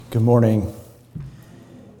Good morning.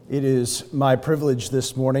 It is my privilege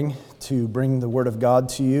this morning to bring the Word of God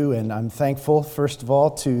to you, and I'm thankful, first of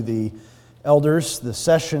all, to the elders, the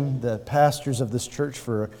session, the pastors of this church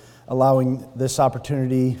for allowing this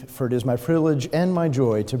opportunity, for it is my privilege and my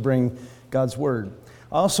joy to bring God's Word.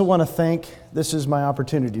 I also want to this is my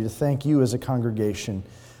opportunity to thank you as a congregation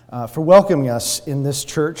for welcoming us in this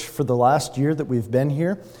church for the last year that we've been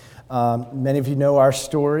here. Many of you know our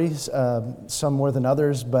stories, some more than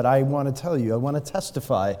others, but I want to tell you, I want to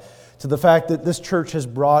testify to the fact that this church has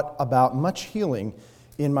brought about much healing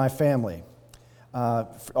in my family,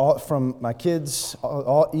 from my kids,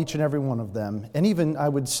 each and every one of them, and even, I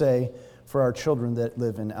would say, for our children that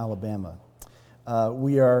live in Alabama.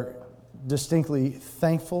 We are distinctly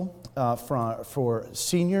thankful for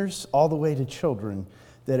seniors all the way to children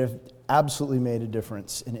that have absolutely made a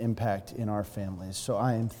difference and impact in our families. So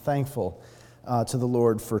I am thankful to the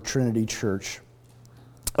Lord for Trinity Church.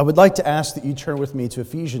 I would like to ask that you turn with me to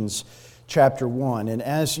Ephesians chapter 1. And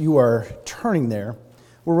as you are turning there,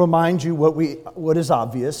 we'll remind you what is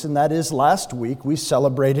obvious, and that is last week we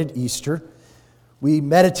celebrated Easter. We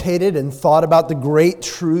meditated and thought about the great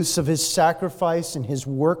truths of His sacrifice and His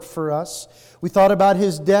work for us. We thought about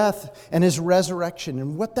His death and His resurrection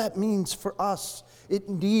and what that means for us. It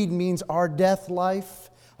indeed means our life,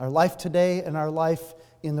 our life today, and our life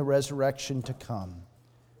in the resurrection to come.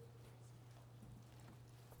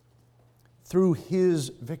 Through His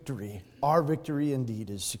victory, our victory indeed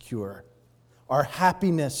is secure. Our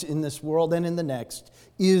happiness in this world and in the next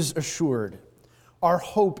is assured. Our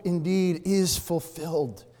hope indeed is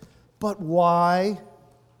fulfilled. But why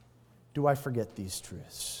do I forget these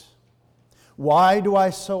truths? Why do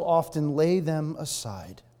I so often lay them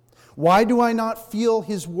aside? Why do I not feel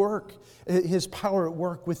His work, His power at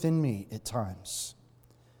work within me at times?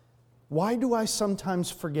 Why do I sometimes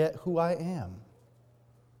forget who I am?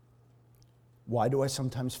 Why do I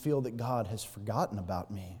sometimes feel that God has forgotten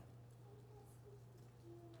about me?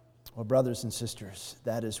 Well, brothers and sisters,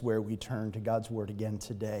 that is where we turn to God's Word again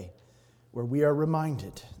today, where we are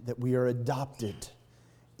reminded that we are adopted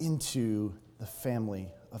into the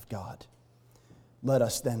family of God. Let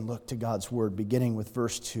us then look to God's Word, beginning with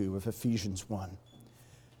verse 2 of Ephesians 1.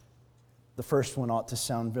 The first one ought to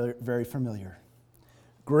sound very, very familiar.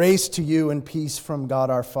 Grace to you and peace from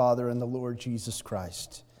God our Father and the Lord Jesus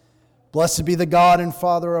Christ. Blessed be the God and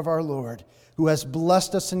Father of our Lord, who has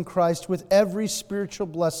blessed us in Christ with every spiritual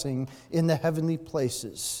blessing in the heavenly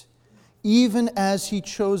places, even as He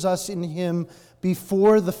chose us in Him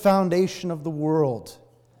before the foundation of the world,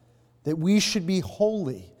 that we should be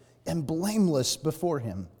holy and blameless before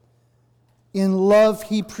Him. In love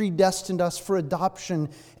He predestined us for adoption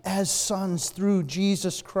as sons through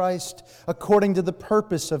Jesus Christ, according to the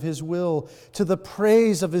purpose of His will, to the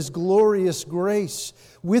praise of His glorious grace,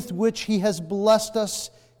 with which He has blessed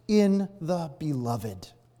us in the Beloved.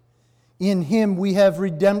 In Him we have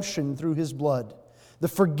redemption through His blood, the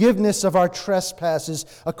forgiveness of our trespasses,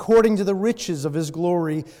 according to the riches of His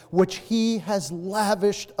glory, which He has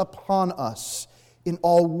lavished upon us in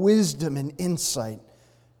all wisdom and insight,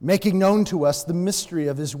 making known to us the mystery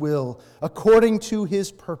of His will, according to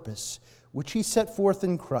His purpose, which He set forth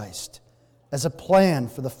in Christ, as a plan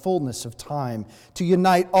for the fullness of time, to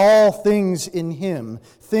unite all things in Him,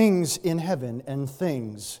 things in heaven and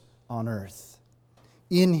things on earth.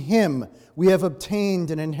 In Him we have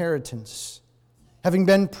obtained an inheritance, having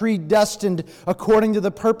been predestined according to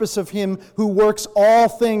the purpose of Him who works all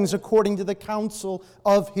things according to the counsel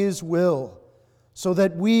of His will, so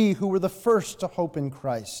that we who were the first to hope in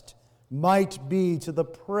Christ might be to the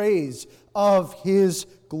praise of His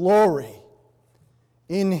glory.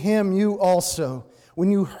 In Him you also,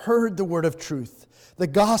 when you heard the word of truth, the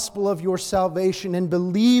gospel of your salvation, and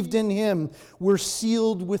believed in Him, were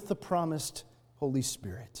sealed with the promised Holy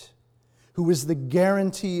Spirit, who is the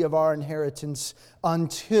guarantee of our inheritance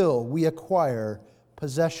until we acquire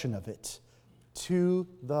possession of it, to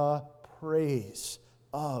the praise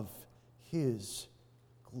of His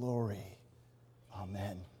glory.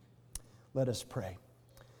 Amen. Let us pray.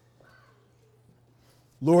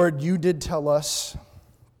 Lord, you did tell us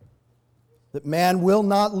that man will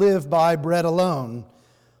not live by bread alone,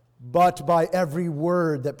 but by every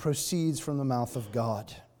word that proceeds from the mouth of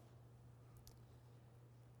God.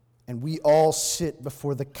 And we all sit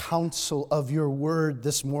before the counsel of your word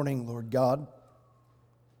this morning, Lord God.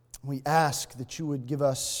 We ask that you would give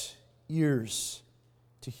us ears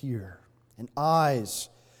to hear and eyes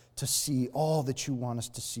to see all that you want us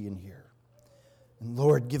to see and hear. And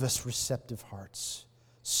Lord, give us receptive hearts.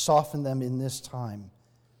 Soften them in this time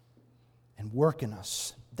and work in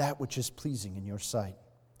us that which is pleasing in your sight.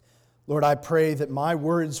 Lord, I pray that my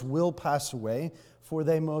words will pass away, for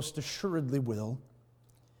they most assuredly will.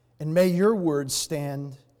 And may your words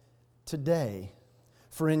stand today,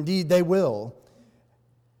 for indeed they will,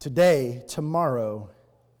 today, tomorrow,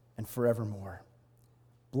 and forevermore.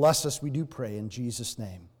 Bless us, we do pray, in Jesus'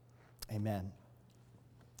 name. Amen.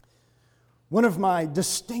 One of my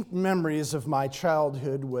distinct memories of my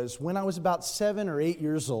childhood was when I was about 7 or 8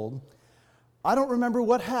 years old. I don't remember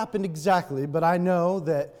what happened exactly, but I know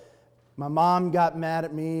that my mom got mad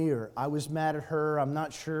at me, or I was mad at her. I'm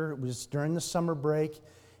not sure. It was during the summer break.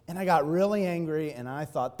 And I got really angry, and I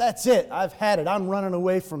thought, that's it. I've had it. I'm running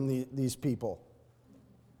away from these people.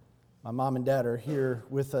 My mom and dad are here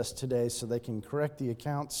with us today, so they can correct the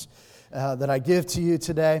accounts that I give to you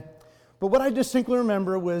today. But what I distinctly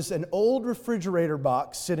remember was an old refrigerator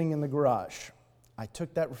box sitting in the garage. I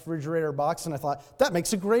took that refrigerator box, and I thought, that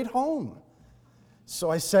makes a great home.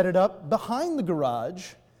 So I set it up behind the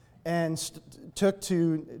garage and took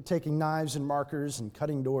to taking knives and markers and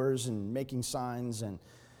cutting doors and making signs. And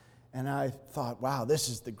I thought, wow, this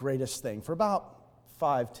is the greatest thing for about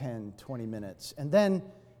 5, 10, 20 minutes. And then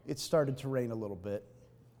it started to rain a little bit.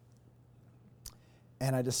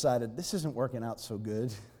 And I decided, this isn't working out so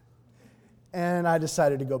good. And I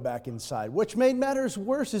decided to go back inside. Which made matters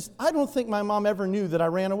worse is I don't think my mom ever knew that I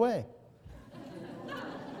ran away.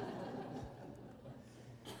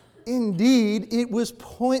 Indeed, it was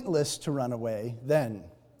pointless to run away then.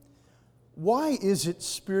 Why is it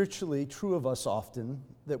spiritually true of us often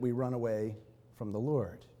that we run away from the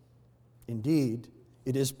Lord? Indeed,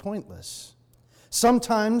 it is pointless.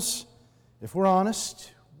 Sometimes, if we're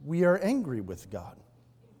honest, we are angry with God.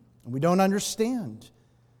 And we don't understand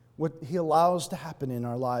what He allows to happen in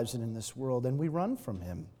our lives and in this world, and we run from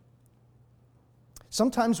Him.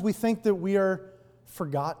 Sometimes we think that we are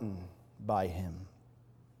forgotten by Him.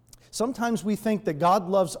 Sometimes we think that God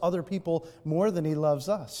loves other people more than He loves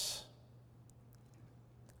us.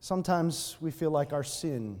 Sometimes we feel like our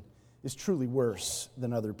sin is truly worse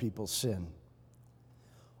than other people's sin.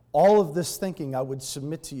 All of this thinking, I would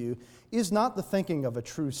submit to you, is not the thinking of a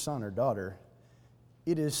true son or daughter.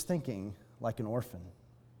 It is thinking like an orphan.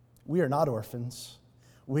 We are not orphans.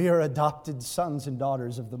 We are adopted sons and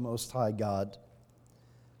daughters of the Most High God.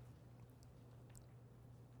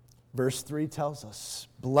 Verse 3 tells us,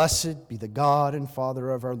 "Blessed be the God and Father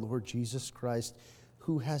of our Lord Jesus Christ,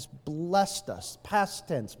 who has blessed us," past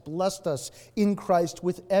tense, blessed us in Christ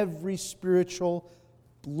with every spiritual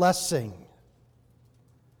blessing.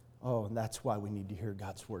 Oh, and that's why we need to hear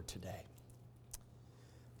God's word today.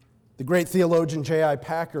 The great theologian J.I.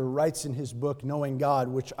 Packer writes in his book, Knowing God,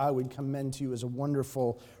 which I would commend to you as a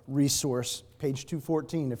wonderful resource, page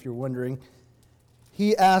 214 if you're wondering.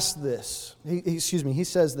 He says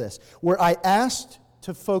this, "Were I asked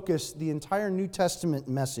to focus the entire New Testament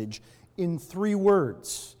message in 3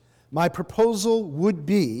 words, my proposal would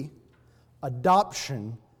be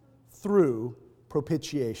adoption through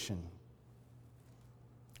propitiation.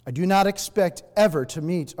 I do not expect ever to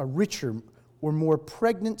meet a richer or more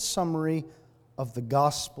pregnant summary of the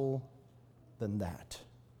gospel than that.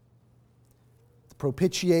 The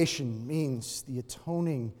propitiation means the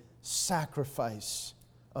atoning sacrifice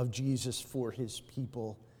of Jesus for His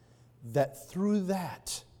people, that through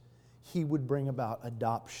that He would bring about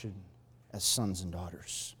adoption as sons and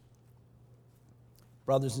daughters.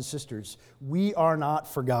 Brothers and sisters, we are not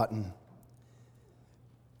forgotten.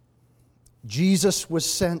 Jesus was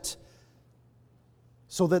sent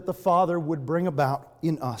so that the Father would bring about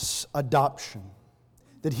in us adoption,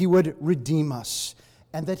 that He would redeem us,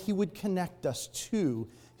 and that He would connect us to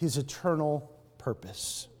His eternal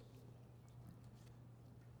purpose.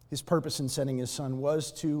 His purpose in sending His Son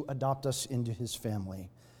was to adopt us into His family.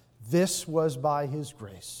 This was by His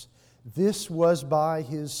grace. This was by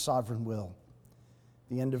His sovereign will.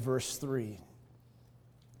 The end of verse 3.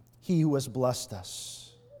 He who has blessed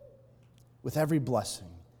us with every blessing,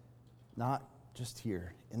 not just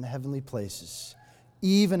here, in the heavenly places,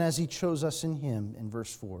 even as He chose us in Him, in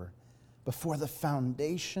verse 4, before the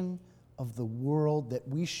foundation of the world, that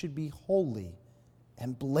we should be holy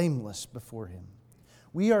and blameless before Him.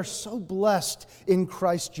 We are so blessed in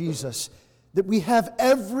Christ Jesus that we have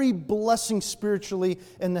every blessing spiritually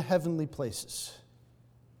in the heavenly places.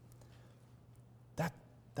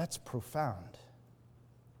 That's profound.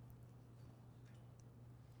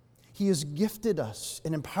 He has gifted us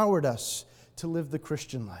and empowered us to live the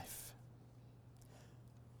Christian life.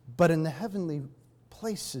 But in the heavenly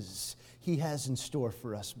places, He has in store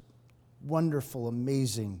for us wonderful,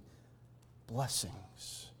 amazing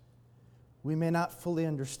blessings. We may not fully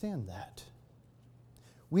understand that.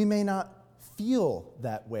 We may not feel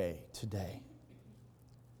that way today.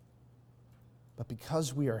 but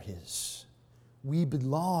because we are His, we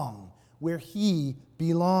belong where He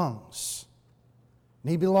belongs. And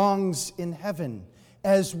He belongs in heaven,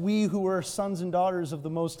 as we who are sons and daughters of the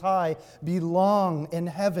Most High belong in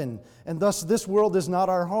heaven. And thus this world is not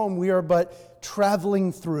our home. We are but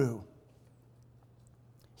traveling through.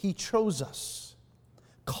 He chose us,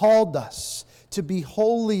 called us to be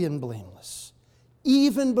holy and blameless.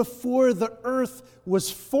 Even before the earth was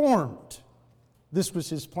formed, this was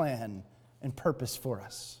His plan and purpose for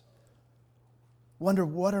us. What a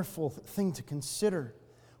wonderful thing to consider.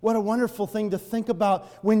 What a wonderful thing to think about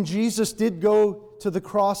when Jesus did go to the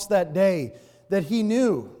cross that day, that He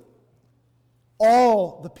knew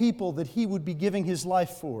all the people that He would be giving His life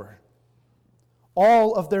for.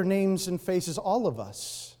 All of their names and faces, all of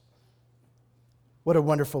us. What a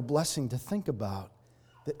wonderful blessing to think about,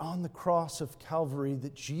 that on the cross of Calvary,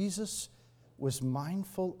 that Jesus was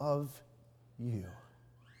mindful of you.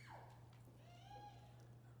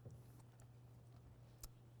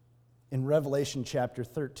 In Revelation chapter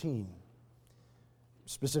 13,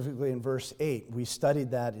 specifically in verse 8, we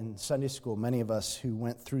studied that in Sunday school, many of us who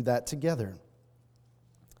went through that together.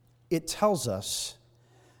 It tells us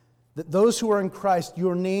that those who are in Christ,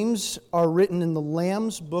 your names are written in the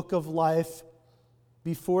Lamb's book of life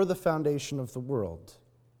before the foundation of the world.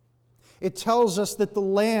 It tells us that the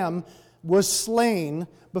Lamb was slain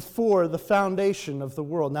before the foundation of the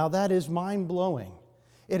world. Now that is mind-blowing.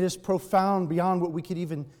 It is profound beyond what we could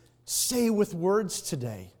even say with words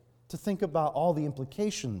today, to think about all the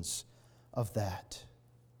implications of that.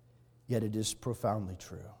 Yet it is profoundly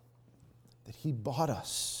true that He bought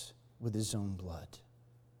us with His own blood.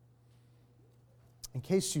 In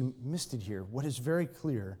case you missed it here, what is very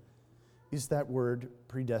clear is that word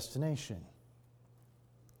predestination.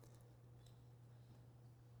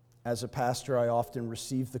 As a pastor, I often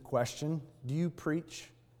receive the question, do you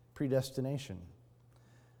preach predestination?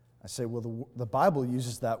 I say, well, the Bible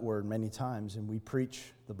uses that word many times, and we preach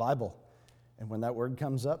the Bible. And when that word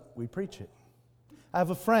comes up, we preach it. I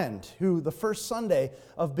have a friend who, the first Sunday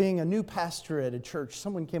of being a new pastor at a church,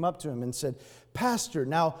 someone came up to him and said, Pastor,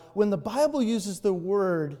 now, when the Bible uses the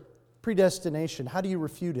word predestination, how do you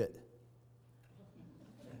refute it?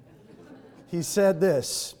 He said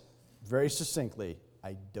this, very succinctly,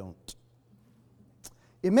 I don't.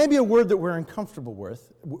 It may be a word that we're uncomfortable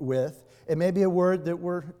with. It may be a word that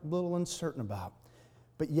we're a little uncertain about.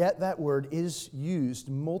 But yet that word is used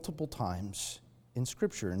multiple times in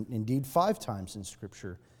Scripture, and indeed 5 times in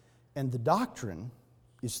Scripture. And the doctrine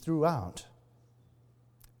is throughout.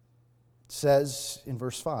 It says in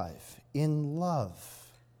verse 5, in love,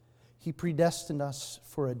 He predestined us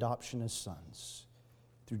for adoption as sons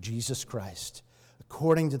through Jesus Christ,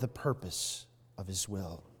 according to the purpose of His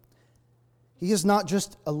will. He has not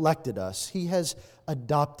just elected us, He has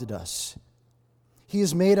adopted us. He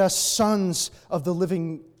has made us sons of the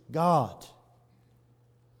living God.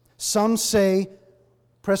 Some say,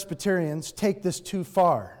 Presbyterians, take this too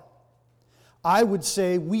far. I would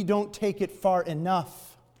say we don't take it far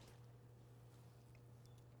enough.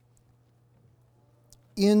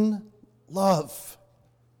 In love.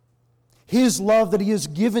 His love that He has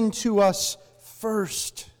given to us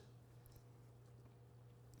first.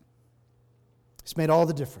 It's made all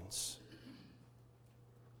the difference.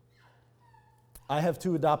 I have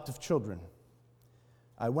 2 adoptive children.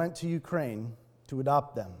 I went to Ukraine to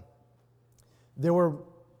adopt them. There were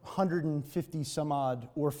 150 some odd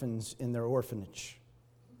orphans in their orphanage.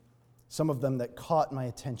 Some of them that caught my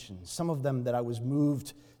attention. Some of them that I was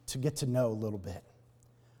moved to get to know a little bit.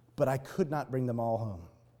 But I could not bring them all home.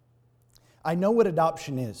 I know what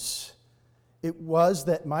adoption is. It was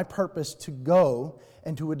that my purpose to go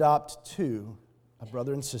and to adopt 2, a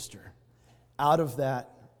brother and sister, out of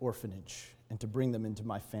that orphanage and to bring them into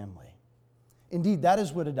my family. Indeed, that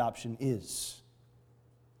is what adoption is.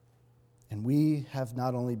 And we have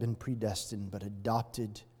not only been predestined, but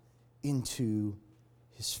adopted into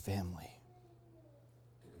His family.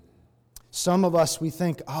 Some of us, we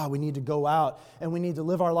think, we need to go out and we need to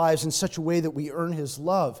live our lives in such a way that we earn His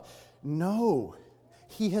love. No,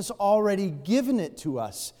 He has already given it to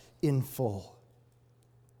us in full.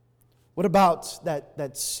 What about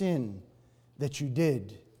that sin that you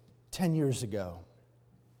did 10 years ago?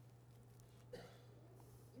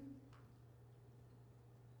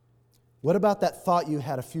 What about that thought you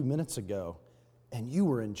had a few minutes ago and you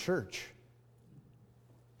were in church?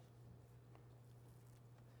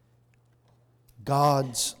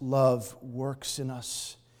 God's love works in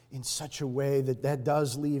us in such a way that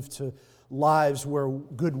does lead to lives where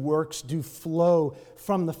good works do flow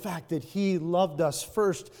from the fact that He loved us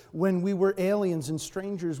first when we were aliens and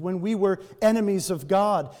strangers, when we were enemies of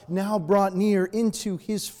God, now brought near into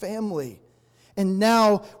His family. And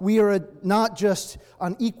now we are not just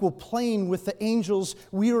on equal plane with the angels,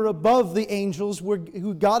 we are above the angels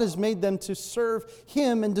who God has made them to serve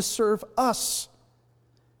Him and to serve us.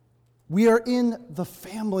 We are in the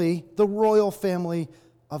family, the royal family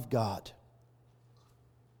of God.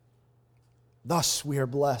 Thus we are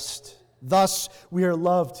blessed. Thus we are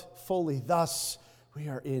loved fully. Thus we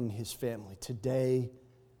are in His family today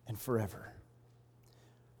and forever.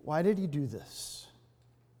 Why did He do this?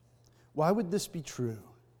 Why would this be true?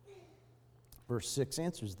 Verse 6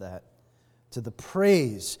 answers that. To the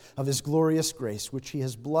praise of His glorious grace, which He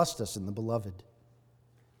has blessed us in the Beloved.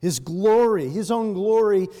 His glory, His own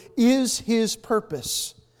glory, is His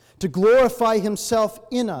purpose. To glorify Himself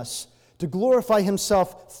in us, to glorify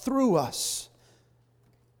Himself through us,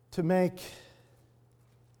 to make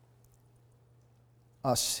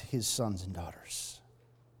us His sons and daughters.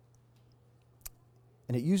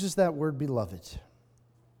 And it uses that word beloved.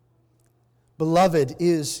 Beloved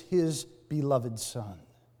is His beloved Son.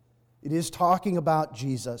 It is talking about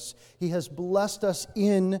Jesus. He has blessed us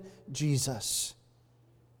in Jesus.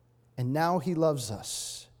 And now He loves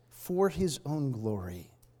us for His own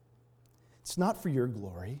glory. It's not for your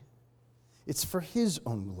glory. It's for His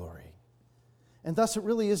own glory. And thus it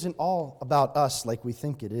really isn't all about us like we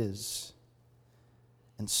think it is.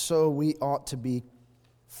 And so we ought to be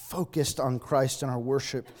focused on Christ in our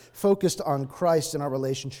worship, focused on Christ in our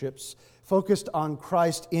relationships, focused on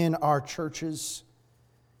Christ in our churches.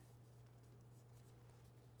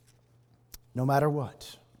 No matter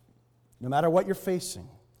what you're facing,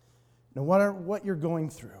 no matter what you're going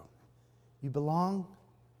through, you belong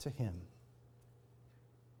to Him.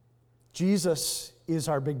 Jesus is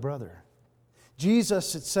our big brother.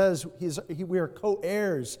 Jesus, it says, we are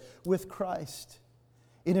co-heirs with Christ.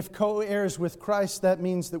 And if co-heirs with Christ, that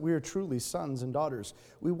means that we are truly sons and daughters.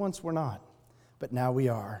 We once were not, but now we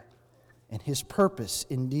are. And His purpose,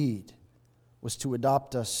 indeed, was to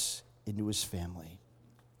adopt us into His family.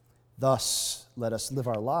 Thus, let us live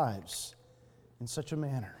our lives in such a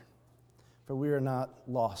manner, for we are not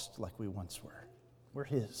lost like we once were. We're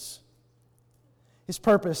His. His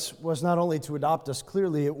purpose was not only to adopt us,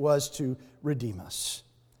 clearly it was to redeem us.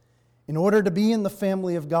 In order to be in the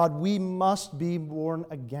family of God, we must be born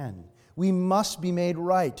again. We must be made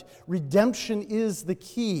right. Redemption is the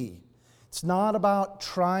key. It's not about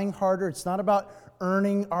trying harder. It's not about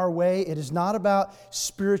earning our way. It is not about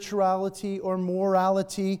spirituality or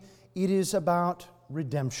morality. It is about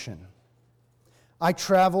redemption. I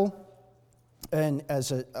travel, and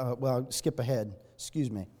skip ahead, excuse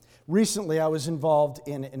me. Recently, I was involved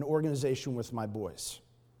in an organization with my boys,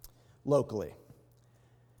 locally.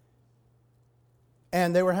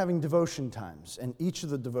 And they were having devotion times, and each of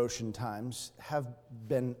the devotion times have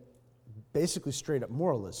been basically straight up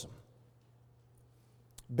moralism.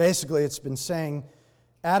 Basically, it's been saying,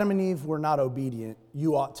 Adam and Eve were not obedient,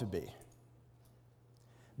 you ought to be.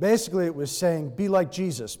 Basically, it was saying, be like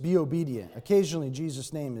Jesus, be obedient. Occasionally,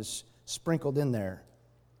 Jesus' name is sprinkled in there.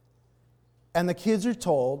 And the kids are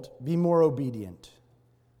told, be more obedient.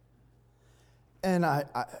 And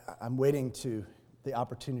I'm waiting to the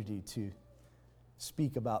opportunity to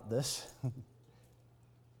speak about this.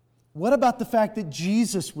 What about the fact that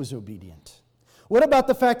Jesus was obedient? What about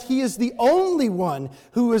the fact He is the only one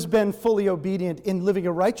who has been fully obedient in living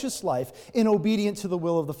a righteous life, in obedient to the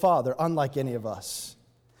will of the Father, unlike any of us?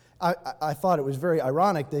 I thought it was very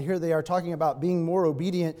ironic that here they are talking about being more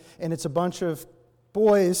obedient, and it's a bunch of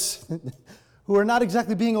boys who are not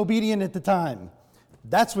exactly being obedient at the time.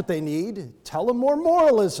 That's what they need. Tell them more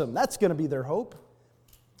moralism. That's going to be their hope.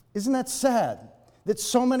 Isn't that sad that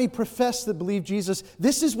so many profess that believe Jesus,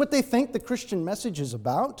 this is what they think the Christian message is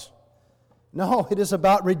about? No, it is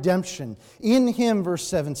about redemption. In Him, verse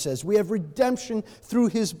 7 says, we have redemption through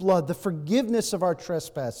His blood, the forgiveness of our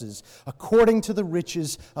trespasses, according to the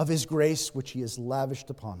riches of His grace, which He has lavished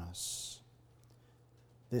upon us.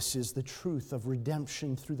 This is the truth of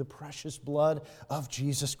redemption through the precious blood of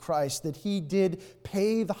Jesus Christ, that He did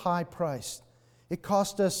pay the high price. It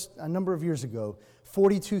cost us, a number of years ago,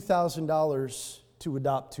 $42,000 to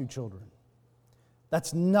adopt 2 children.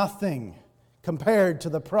 That's nothing compared to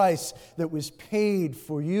the price that was paid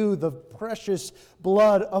for you, the precious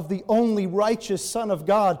blood of the only righteous Son of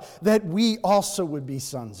God, that we also would be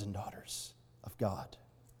sons and daughters of God.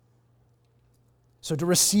 So to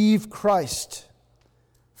receive Christ,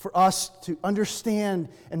 for us to understand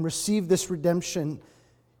and receive this redemption,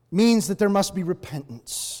 means that there must be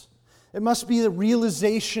repentance. It must be the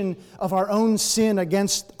realization of our own sin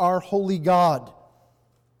against our holy God.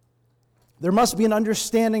 There must be an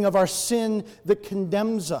understanding of our sin that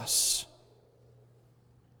condemns us.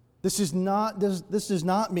 This does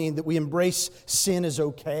not mean that we embrace sin as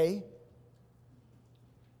okay.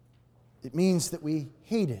 It means that we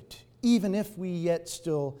hate it, even if we yet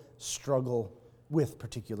still struggle with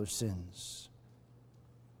particular sins.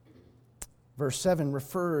 Verse 7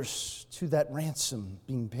 refers to that ransom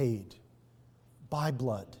being paid by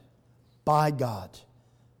blood, by God,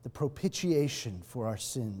 the propitiation for our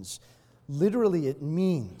sins. Literally, it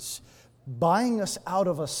means buying us out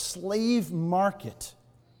of a slave market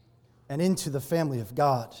and into the family of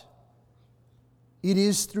God. It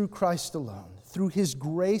is through Christ alone, through His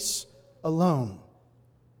grace alone,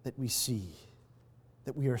 that we see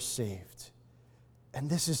that we are saved. And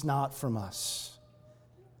this is not from us.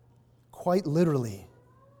 Quite literally,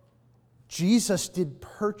 Jesus did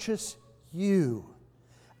purchase you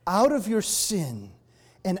out of your sin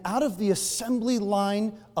and out of the assembly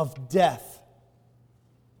line of death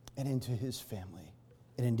and into His family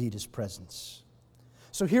and indeed His presence.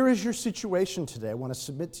 So here is your situation today. I want to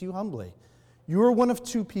submit to you humbly. You are one of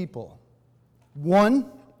two people. One,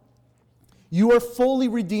 you are fully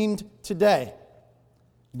redeemed today,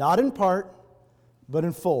 not in part, but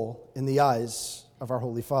in full in the eyes of our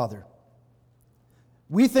Holy Father.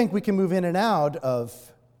 We think we can move in and out of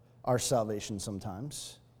our salvation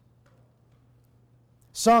sometimes.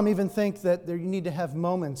 Some even think that you need to have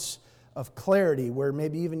moments of clarity where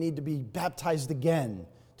maybe you even need to be baptized again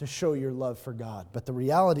to show your love for God. But the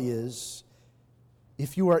reality is,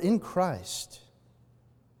 if you are in Christ,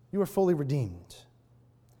 you are fully redeemed.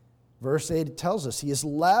 Verse 8 tells us He has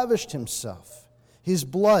lavished Himself, His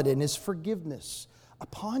blood and His forgiveness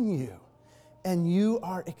upon you, and you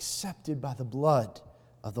are accepted by the blood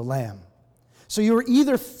of the Lamb. So you are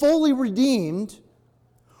either fully redeemed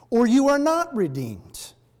or you are not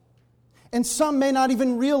redeemed. And some may not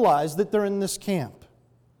even realize that they're in this camp.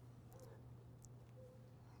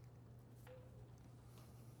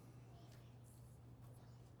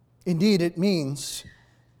 Indeed, it means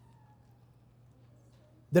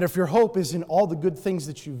that if your hope is in all the good things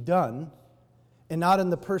that you've done and not in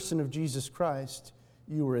the person of Jesus Christ,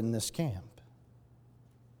 you are in this camp.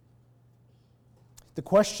 The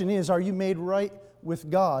question is, are you made right with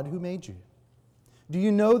God who made you? Do you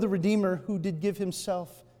know the Redeemer who did give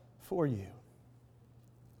Himself for you?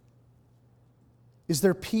 Is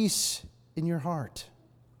there peace in your heart?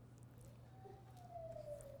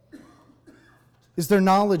 Is there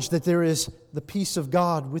knowledge that there is the peace of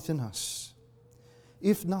God within us?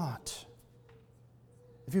 If not,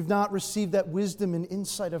 if you've not received that wisdom and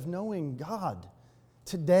insight of knowing God,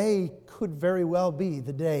 today could very well be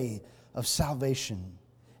the day of salvation,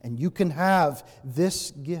 and you can have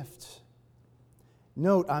this gift.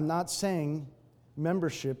 Note, I'm not saying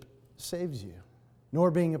membership saves you,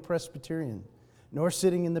 nor being a Presbyterian, nor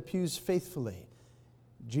sitting in the pews faithfully.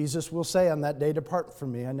 Jesus will say on that day, "Depart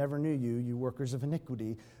from me, I never knew you, you workers of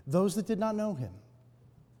iniquity." Those that did not know Him.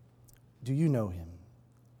 Do you know Him?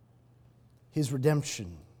 His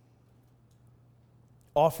redemption,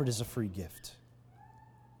 offered as a free gift,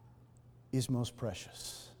 is most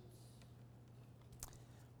precious.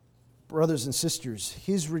 Brothers and sisters,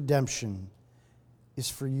 His redemption is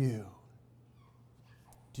for you.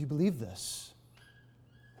 Do you believe this?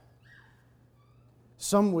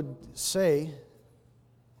 Some would say,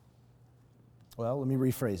 well, let me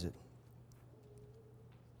rephrase it.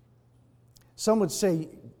 Some would say,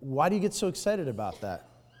 why do you get so excited about that?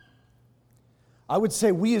 I would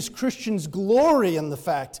say we as Christians glory in the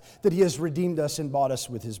fact that He has redeemed us and bought us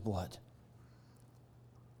with His blood.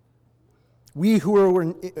 We who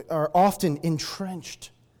are often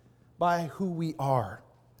entrenched by who we are,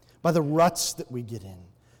 by the ruts that we get in,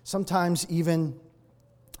 sometimes even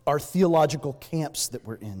our theological camps that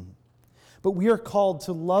we're in. But we are called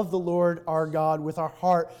to love the Lord our God with our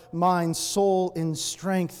heart, mind, soul, and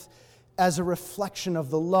strength as a reflection of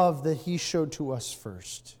the love that He showed to us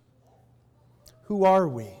first. Who are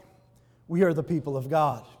we? We are the people of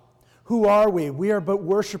God. Who are we? We are but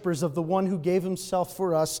worshipers of the one who gave Himself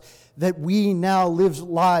for us, that we now live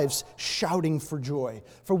lives shouting for joy.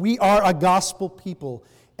 For we are a gospel people,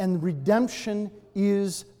 and redemption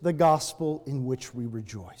is the gospel in which we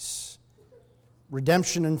rejoice.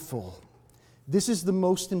 Redemption in full. This is the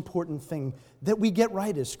most important thing that we get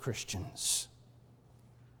right as Christians.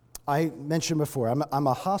 I mentioned before, I'm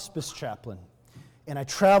a hospice chaplain, and I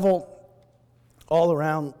travel all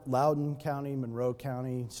around Loudoun County, Monroe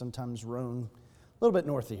County, sometimes Roane, a little bit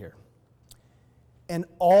north of here. And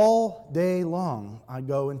all day long, I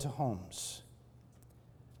go into homes.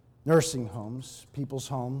 nursing homes, people's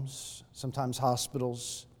homes, sometimes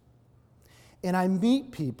hospitals. And I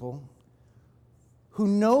meet people who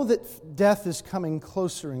know that death is coming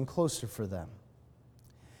closer and closer for them.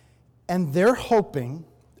 And they're hoping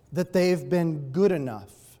that they've been good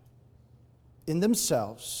enough in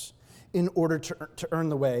themselves in order to earn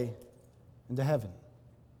the way into heaven.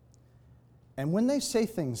 And when they say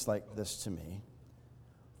things like this to me,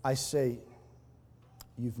 I say,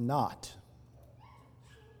 you've not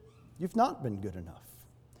been good enough.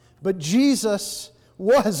 But Jesus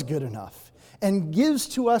was good enough and gives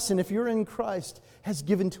to us, and if you're in Christ, has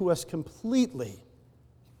given to us completely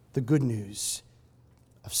the good news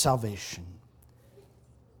of salvation.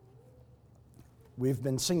 We've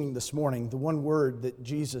been singing this morning the one word that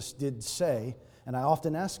Jesus did say, and I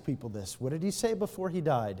often ask people this. What did he say before he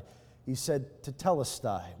died? He said,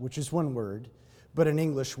 tetelestai, which is one word, but in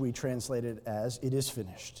English we translate it as, it is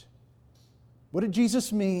finished. What did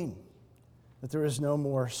Jesus mean? That there is no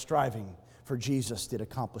more striving, for Jesus did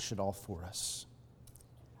accomplish it all for us.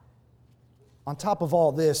 On top of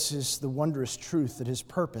all this is the wondrous truth that his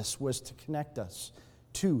purpose was to connect us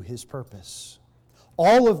to his purpose.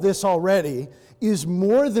 All of this already is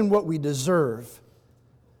more than what we deserve,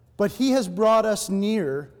 but he has brought us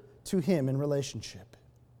near to him in relationship.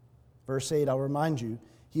 Verse 8, I'll remind you,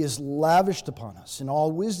 he has lavished upon us in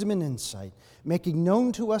all wisdom and insight, making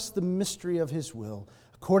known to us the mystery of his will,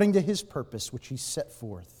 according to his purpose, which he set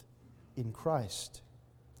forth in Christ.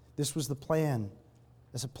 This was the plan,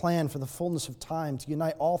 as a plan for the fullness of time, to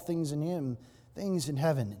unite all things in him, things in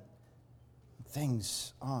heaven,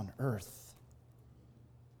 things on earth.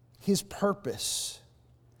 His purpose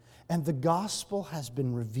and the gospel has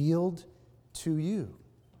been revealed to you.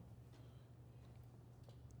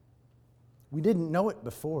 We didn't know it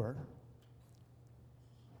before,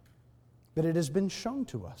 but it has been shown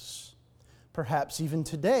to us, perhaps even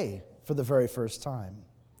today for the very first time.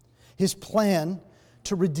 His plan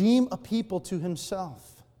to redeem a people to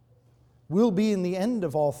himself will be, in the end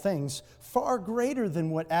of all things, far greater than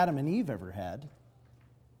what Adam and Eve ever had.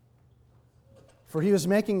 For he was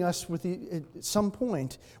making us at some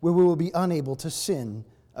point where we will be unable to sin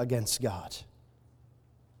against God.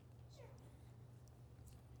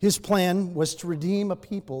 His plan was to redeem a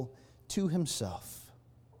people to himself.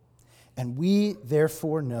 And we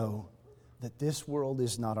therefore know that this world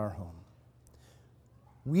is not our home.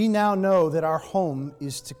 We now know that our home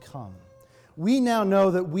is to come. We now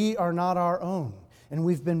know that we are not our own, and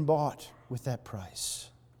we've been bought with that price.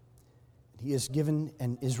 He has given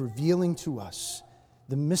and is revealing to us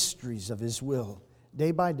the mysteries of his will day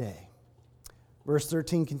by day. Verse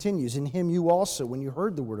 13 continues, in him you also, when you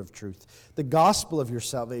heard the word of truth, the gospel of your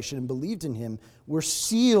salvation, and believed in him, were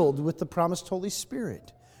sealed with the promised Holy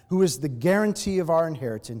Spirit, who is the guarantee of our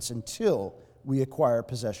inheritance until we acquire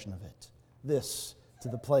possession of it. This to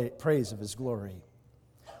the praise of his glory.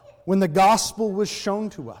 When the gospel was shown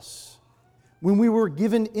to us, when we were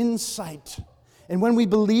given insight, and when we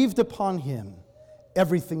believed upon him,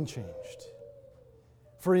 everything changed.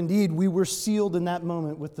 For indeed, we were sealed in that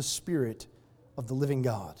moment with the Spirit of the living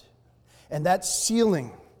God. And that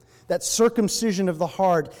sealing, that circumcision of the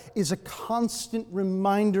heart, is a constant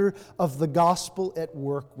reminder of the gospel at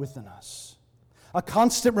work within us. A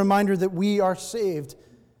constant reminder that we are saved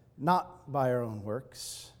not by our own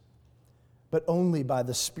works, but only by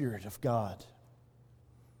the Spirit of God.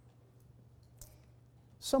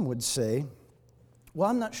 Some would say, well,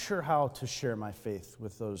 I'm not sure how to share my faith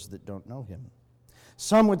with those that don't know him.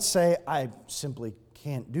 Some would say, I simply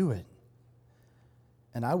can't do it.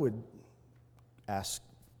 And I would ask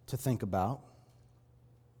to think about,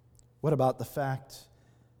 what about the fact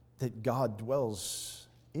that God dwells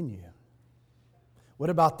in you? What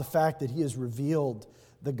about the fact that he has revealed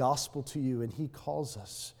the gospel to you and he calls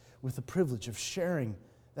us with the privilege of sharing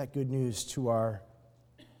that good news to our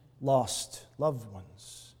lost loved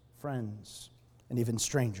ones, friends, and even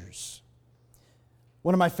strangers?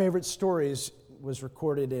 One of my favorite stories was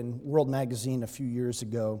recorded in World Magazine a few years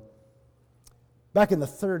ago. Back in the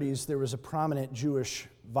 30s, there was a prominent Jewish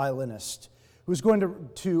violinist who was going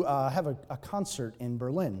to have a concert in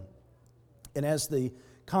Berlin. And as the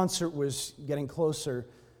concert was getting closer,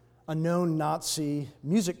 a known Nazi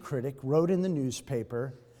music critic wrote in the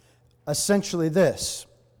newspaper essentially this: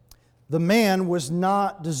 the man was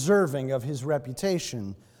not deserving of his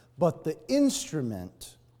reputation, but the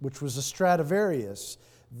instrument, which was a Stradivarius,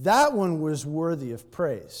 that one was worthy of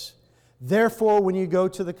praise. Therefore, when you go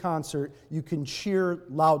to the concert, you can cheer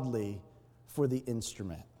loudly for the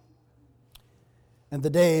instrument. And the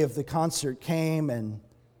day of the concert came, and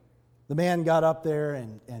the man got up there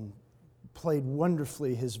and played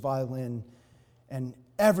wonderfully his violin. And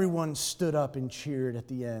everyone stood up and cheered at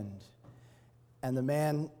the end. And the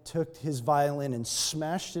man took his violin and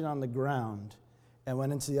smashed it on the ground and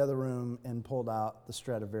went into the other room and pulled out the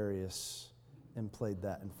Stradivarius and played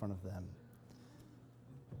that in front of them.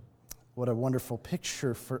 What a wonderful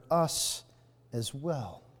picture for us as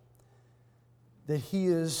well. That he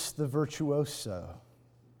is the virtuoso,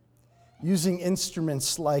 using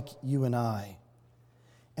instruments like you and I.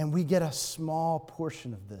 And we get a small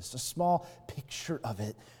portion of this, a small picture of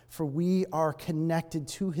it, for we are connected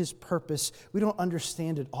to his purpose. We don't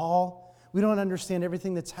understand it all. We don't understand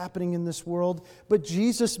everything that's happening in this world, but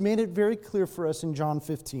Jesus made it very clear for us in John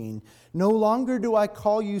 15. No longer do I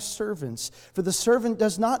call you servants, for the servant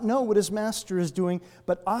does not know what his master is doing,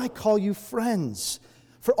 but I call you friends.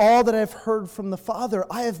 For all that I have heard from the Father,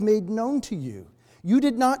 I have made known to you. You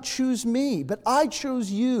did not choose me, but I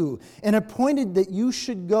chose you and appointed that you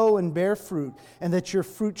should go and bear fruit, and that your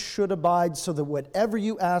fruit should abide, so that whatever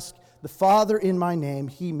you ask the Father in my name,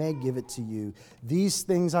 he may give it to you. These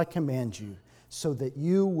things I command you, so that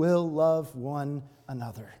you will love one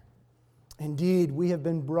another. Indeed, we have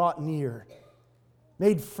been brought near,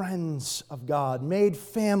 made friends of God, made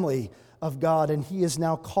family of God, and he has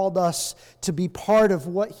now called us to be part of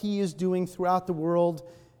what he is doing throughout the world,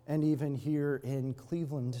 and even here in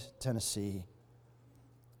Cleveland, Tennessee,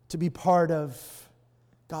 to be part of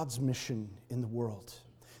God's mission in the world,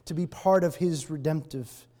 to be part of his redemptive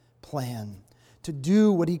plan, to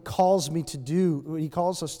do what he calls me to do, what he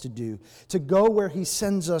calls us to do, to go where he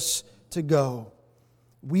sends us to go.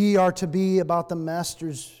 We are to be about the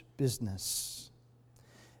Master's business.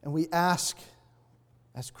 And we ask,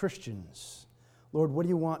 as Christians, Lord, what do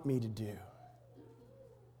you want me to do?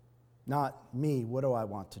 Not me, what do I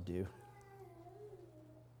want to do?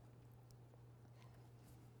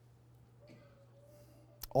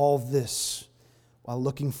 All this while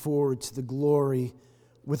looking forward to the glory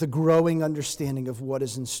with a growing understanding of what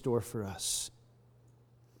is in store for us.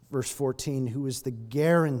 Verse 14, who is the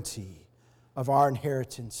guarantee of our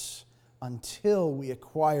inheritance until we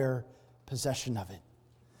acquire possession of it.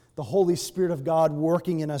 The Holy Spirit of God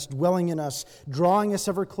working in us, dwelling in us, drawing us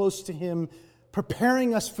ever close to him,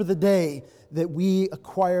 preparing us for the day that we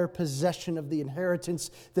acquire possession of the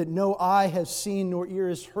inheritance that no eye has seen nor ear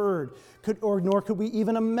has heard, nor could we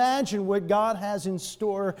even imagine what God has in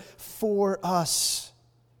store for us.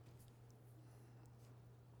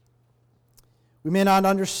 We may not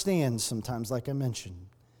understand sometimes, like I mentioned.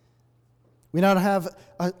 We don't have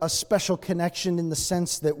a special connection in the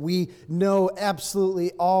sense that we know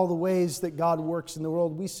absolutely all the ways that God works in the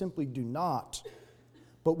world. We simply do not.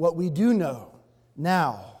 But what we do know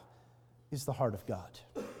now is the heart of God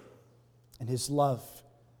and his love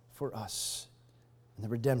for us and the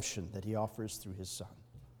redemption that he offers through his Son.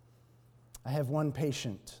 I have one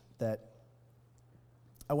patient that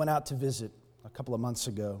I went out to visit a couple of months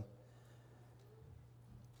ago.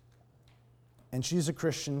 And she's a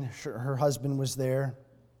Christian. Her husband was there.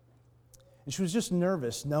 And she was just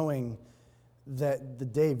nervous knowing that the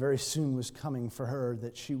day very soon was coming for her,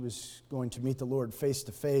 that she was going to meet the Lord face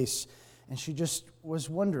to face. And she just was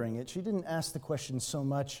wondering it. She didn't ask the question so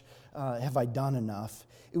much, have I done enough?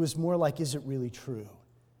 It was more like, is it really true?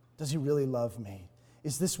 Does he really love me?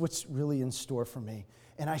 Is this what's really in store for me?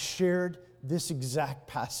 And I shared this exact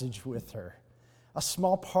passage with her, a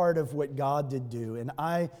small part of what God did do. And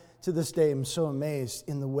I, to this day, am so amazed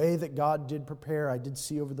in the way that God did prepare. I did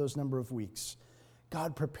see over those number of weeks,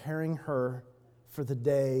 God preparing her for the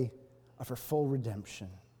day of her full redemption,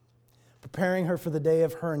 preparing her for the day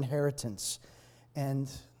of her inheritance.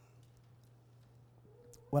 And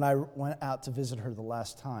when I went out to visit her the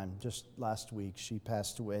last time, just last week, she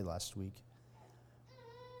passed away last week,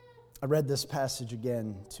 I read this passage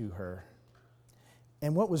again to her.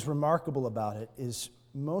 And what was remarkable about it is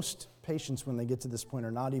most patients, when they get to this point,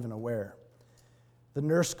 are not even aware. The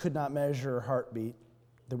nurse could not measure her heartbeat.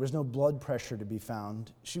 There was no blood pressure to be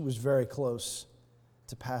found. She was very close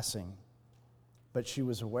to passing, but she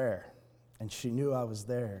was aware, and she knew I was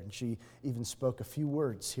there, and she even spoke a few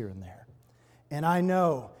words here and there. And I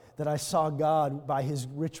know that I saw God, by his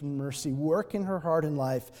rich mercy, work in her heart and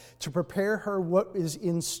life to prepare her what is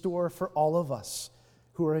in store for all of us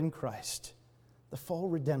who are in Christ. The full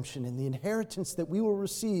redemption and the inheritance that we will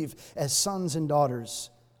receive as sons and daughters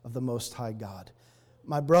of the Most High God.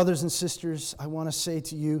 My brothers and sisters, I want to say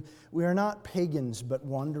to you, we are not pagans but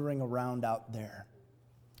wandering around out there.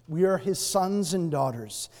 We are his sons and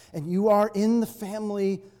daughters, and you are in the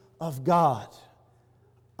family of God.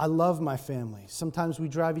 I love my family. Sometimes we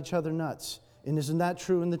drive each other nuts, and isn't that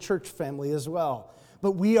true in the church family as well?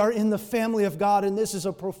 but we are in the family of God, and this is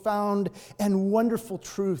a profound and wonderful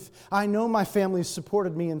truth. I know my family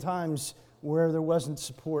supported me in times where there wasn't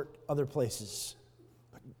support other places,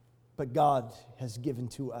 but God has given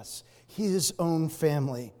to us His own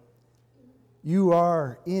family. You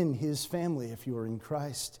are in His family if you are in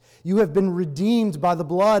Christ. You have been redeemed by the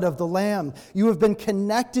blood of the Lamb. You have been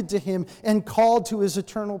connected to Him and called to His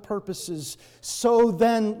eternal purposes. So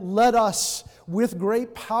then, let us, with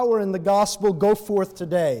great power in the gospel, go forth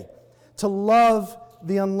today to love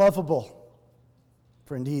the unlovable.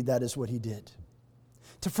 For indeed, that is what He did.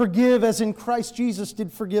 To forgive as in Christ Jesus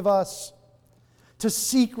did forgive us. To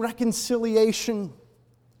seek reconciliation.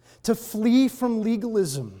 To flee from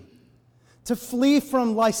legalism. To flee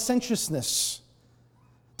from licentiousness,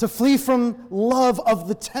 to flee from love of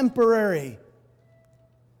the temporary,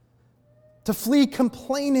 to flee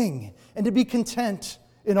complaining, and to be content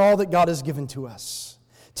in all that God has given to us,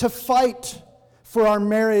 to fight for our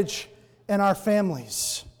marriage and our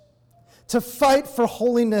families, to fight for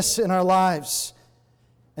holiness in our lives,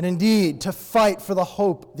 and indeed to fight for the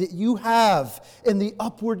hope that you have in the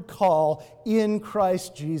upward call in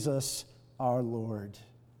Christ Jesus our Lord.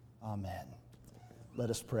 Amen. Let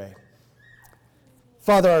us pray.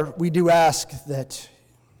 Father, we do ask that,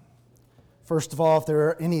 first of all, if there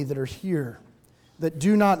are any that are here that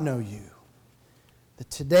do not know you, that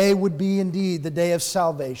today would be indeed the day of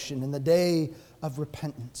salvation and the day of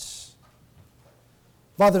repentance.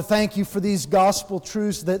 Father, thank you for these gospel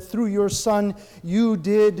truths that through your Son you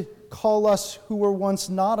did call us who were once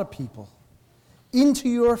not a people into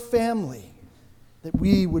your family, that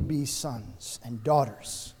we would be sons and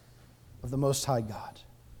daughters of the Most High God,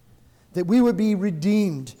 that we would be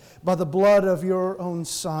redeemed by the blood of your own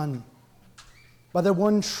Son, by the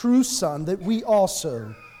one true Son, that we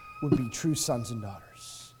also would be true sons and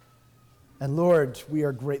daughters. And Lord, we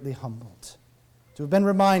are greatly humbled to have been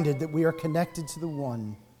reminded that we are connected to the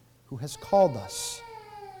one who has called us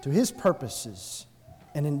to His purposes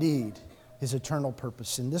and indeed His eternal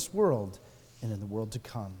purpose in this world and in the world to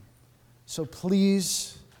come. So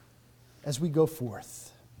please, as we go forth,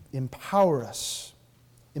 empower us,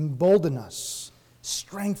 embolden us,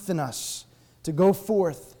 strengthen us to go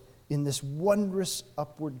forth in this wondrous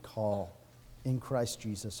upward call in Christ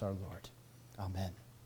Jesus our Lord. Amen.